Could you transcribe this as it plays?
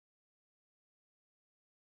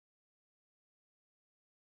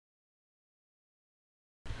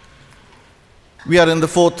We are in the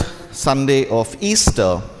fourth Sunday of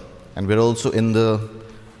Easter, and we're also in the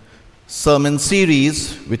sermon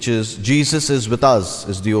series, which is Jesus is with us,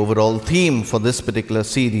 is the overall theme for this particular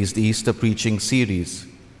series, the Easter preaching series.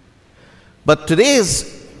 But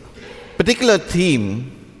today's particular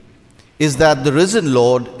theme is that the risen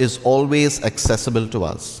Lord is always accessible to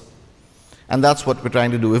us. And that's what we're trying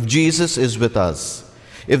to do. If Jesus is with us,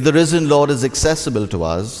 if the risen Lord is accessible to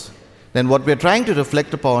us, then what we're trying to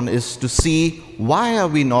reflect upon is to see, why are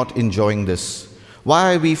we not enjoying this?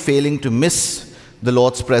 Why are we failing to miss the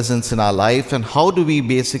Lord's presence in our life? And how do we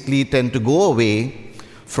basically tend to go away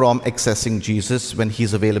from accessing Jesus when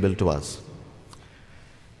He's available to us?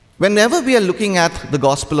 Whenever we are looking at the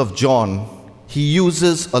Gospel of John, he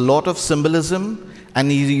uses a lot of symbolism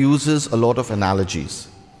and he uses a lot of analogies.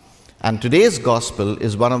 And today's Gospel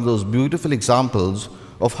is one of those beautiful examples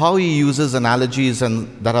of how he uses analogies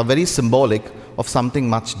and that are very symbolic of something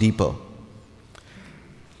much deeper.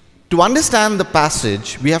 To understand the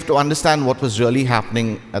passage, we have to understand what was really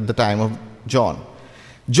happening at the time of John.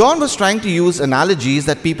 John was trying to use analogies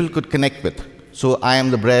that people could connect with. So, I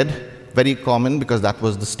am the bread, very common because that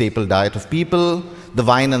was the staple diet of people. The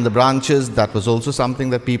vine and the branches, that was also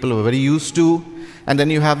something that people were very used to. And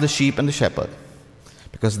then you have the sheep and the shepherd,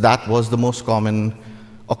 because that was the most common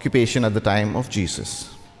occupation at the time of Jesus.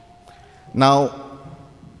 Now,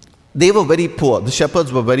 they were very poor. The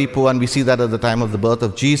shepherds were very poor, and we see that at the time of the birth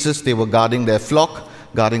of Jesus. They were guarding their flock,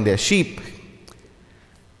 guarding their sheep.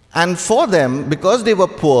 And for them, because they were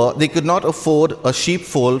poor, they could not afford a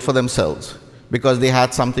sheepfold for themselves, because they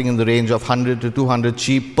had something in the range of 100 to 200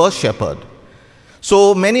 sheep per shepherd.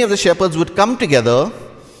 So many of the shepherds would come together,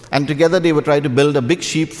 and together they would try to build a big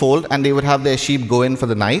sheepfold, and they would have their sheep go in for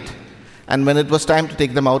the night. And when it was time to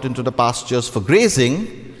take them out into the pastures for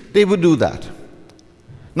grazing, they would do that.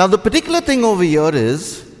 Now, the particular thing over here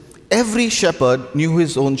is every shepherd knew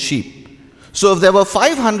his own sheep. So if there were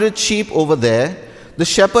 500 sheep over there, the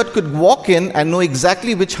shepherd could walk in and know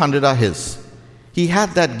exactly which 100 are his. He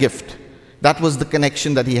had that gift. That was the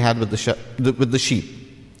connection that he had with the sheep.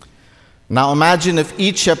 Now imagine if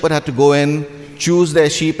each shepherd had to go in, choose their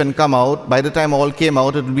sheep and come out. By the time all came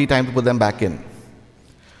out, it would be time to put them back in.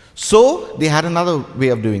 So they had another way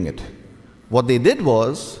of doing it. What they did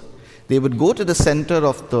was, they would go to the center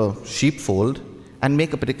of the sheepfold and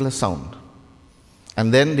make a particular sound.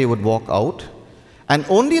 And then they would walk out, and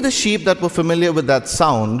only the sheep that were familiar with that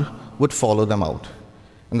sound would follow them out.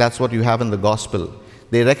 And that's what you have in the gospel.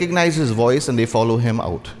 They recognize his voice and they follow him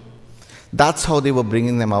out. That's how they were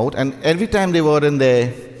bringing them out. And every time they were in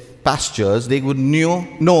their pastures, they would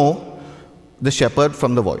know the shepherd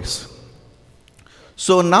from the voice.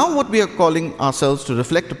 So now what we are calling ourselves to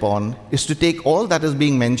reflect upon is to take all that is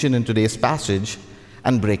being mentioned in today's passage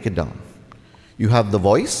and break it down. You have the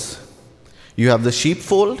voice, you have the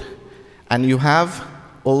sheepfold, and you have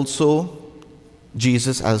also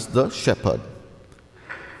Jesus as the shepherd.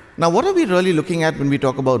 Now, what are we really looking at when we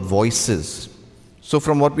talk about voices? So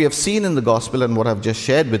from what we have seen in the gospel and what I've just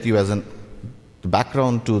shared with you as the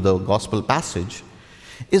background to the gospel passage,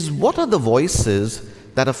 is what are the voices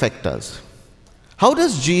that affect us? How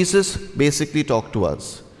does Jesus basically talk to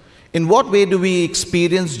us? In what way do we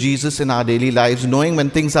experience Jesus in our daily lives, knowing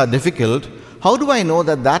when things are difficult? How do I know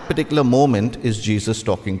that that particular moment is Jesus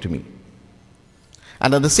talking to me?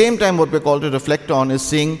 And at the same time, what we're called to reflect on is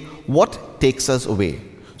seeing what takes us away.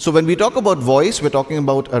 So when we talk about voice, we're talking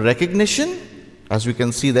about a recognition. As we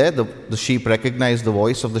can see there, the sheep recognize the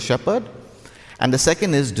voice of the shepherd. And the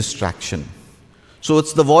second is distraction. So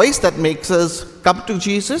it's the voice that makes us come to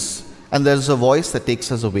Jesus, and there's a voice that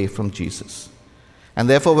takes us away from Jesus. And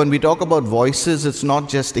therefore, when we talk about voices, it's not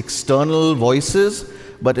just external voices,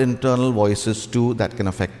 but internal voices too that can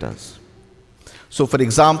affect us. So for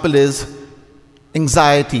example is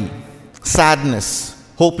anxiety, sadness,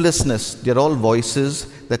 hopelessness. They're all voices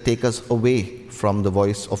that take us away from the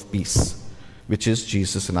voice of peace, which is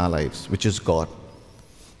Jesus in our lives, which is God.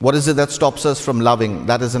 What is it that stops us from loving?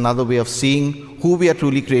 That is another way of seeing who we are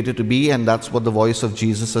truly created to be, and that's what the voice of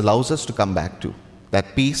Jesus allows us to come back to.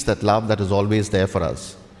 That peace, that love that is always there for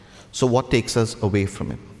us. So what takes us away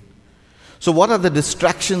from it? So what are the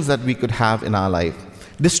distractions that we could have in our life?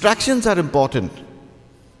 Distractions are important.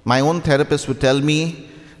 My own therapist would tell me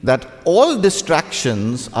that all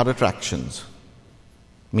distractions are attractions.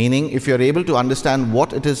 Meaning, if you're able to understand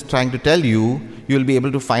what it is trying to tell you, you'll be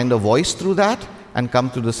able to find a voice through that and come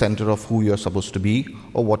to the center of who you're supposed to be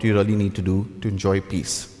or what you really need to do to enjoy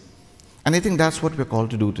peace. And I think that's what we're called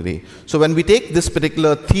to do today. So when we take this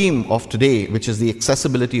particular theme of today, which is the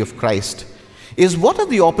accessibility of Christ, is what are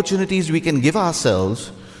the opportunities we can give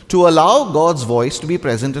ourselves to allow God's voice to be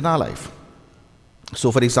present in our life?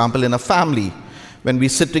 So, for example, in a family, when we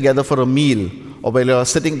sit together for a meal, or when you're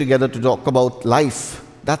sitting together to talk about life,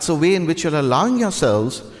 that's a way in which you're allowing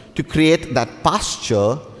yourselves to create that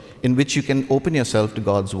posture in which you can open yourself to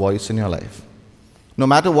God's voice in your life. No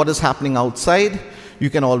matter what is happening outside, you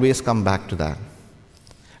can always come back to that.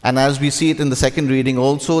 And as we see it in the second reading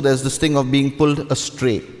also, there's this thing of being pulled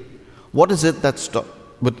astray. What is it that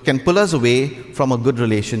can pull us away from a good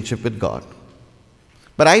relationship with God?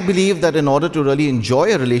 But I believe that in order to really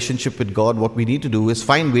enjoy a relationship with God, what we need to do is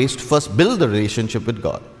find ways to first build a relationship with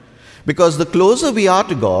God. Because the closer we are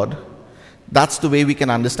to God, that's the way we can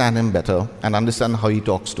understand Him better and understand how He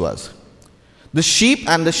talks to us. The sheep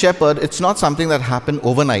and the shepherd, it's not something that happened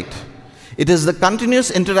overnight. It is the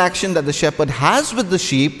continuous interaction that the shepherd has with the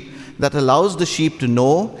sheep that allows the sheep to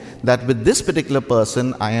know that with this particular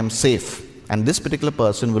person, I am safe. And this particular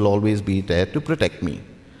person will always be there to protect me.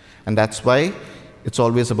 And that's why it's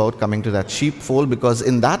always about coming to that sheepfold, because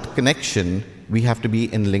in that connection, we have to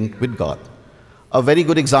be in link with God. A very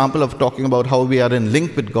good example of talking about how we are in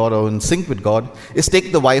link with God or in sync with God is take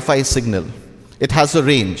the Wi-Fi signal. It has a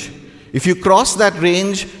range. If you cross that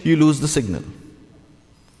range, you lose the signal.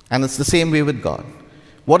 And it's the same way with God.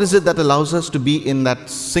 What is it that allows us to be in that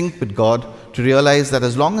sync with God, to realize that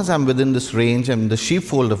as long as I'm within this range and the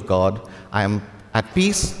sheepfold of God, I am at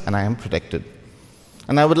peace and I am protected.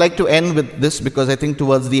 And I would like to end with this because I think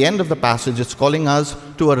towards the end of the passage, it's calling us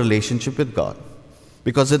to a relationship with God.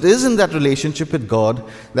 Because it is in that relationship with God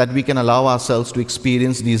that we can allow ourselves to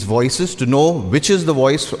experience these voices, to know which is the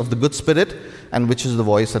voice of the good spirit and which is the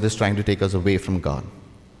voice that is trying to take us away from God.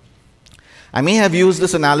 I may have used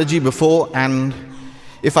this analogy before, and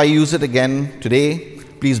if I use it again today,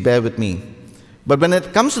 please bear with me. But when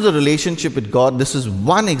it comes to the relationship with God, this is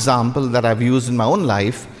one example that I've used in my own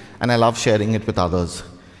life, and I love sharing it with others.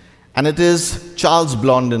 And it is Charles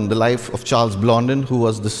Blondin, the life of Charles Blondin, who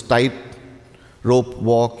was this tight-rope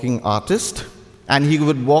walking artist, and he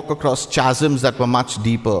would walk across chasms that were much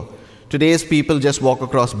deeper. Today's people just walk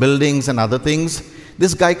across buildings and other things.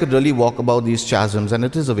 This guy could really walk about these chasms, and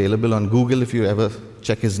it is available on Google if you ever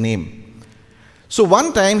check his name. So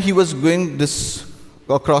one time he was going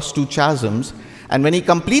across 2 chasms, and when he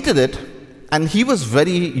completed it, and he was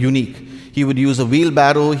very unique. He would use a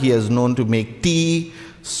wheelbarrow. He is known to make tea,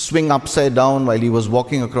 swing upside down while he was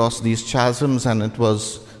walking across these chasms, and it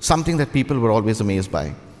was something that people were always amazed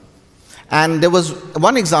by. And there was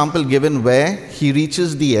one example given where he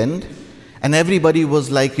reaches the end, and everybody was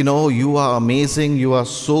like, you are amazing, you are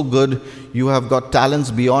so good, you have got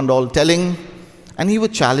talents beyond all telling. And he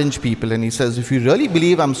would challenge people, and he says, if you really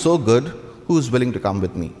believe I'm so good, who is willing to come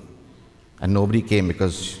with me? And nobody came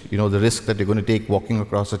because, the risk that you're going to take walking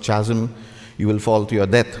across a chasm, you will fall to your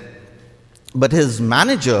death. But his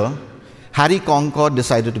manager, Harry Concord,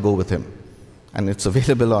 decided to go with him. And it's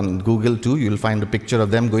available on Google too. You'll find a picture of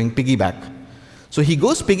them going piggyback. So he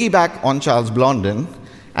goes piggyback on Charles Blondin,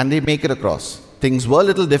 and they make it across. Things were a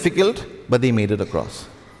little difficult, but they made it across.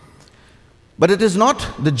 But it is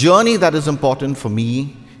not the journey that is important for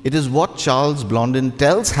me. It is what Charles Blondin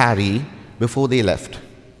tells Harry before they left.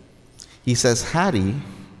 He says, Harry,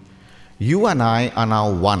 you and I are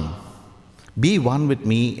now one. Be one with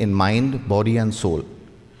me in mind, body, and soul.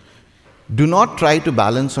 Do not try to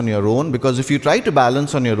balance on your own, because if you try to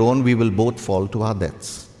balance on your own, we will both fall to our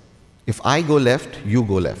deaths. If I go left, you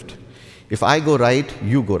go left. If I go right,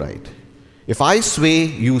 you go right. If I sway,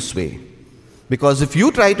 you sway. Because if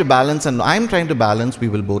you try to balance and I'm trying to balance, we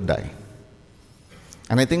will both die.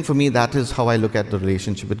 And I think for me, that is how I look at the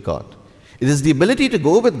relationship with God. It is the ability to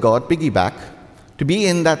go with God, piggyback, to be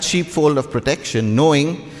in that sheepfold of protection,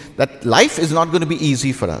 knowing that life is not going to be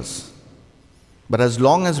easy for us. But as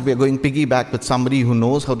long as we are going piggyback with somebody who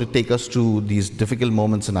knows how to take us through these difficult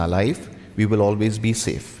moments in our life, we will always be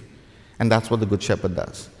safe. And that's what the Good Shepherd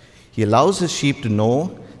does. He allows his sheep to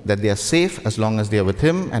know that they are safe as long as they are with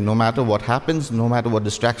him, and no matter what happens, no matter what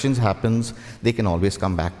distractions happens, they can always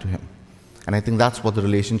come back to him. And I think that's what the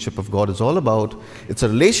relationship of God is all about. It's a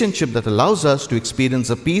relationship that allows us to experience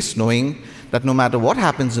a peace, knowing that no matter what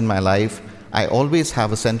happens in my life, I always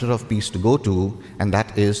have a center of peace to go to, and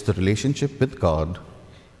that is the relationship with God.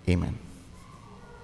 Amen.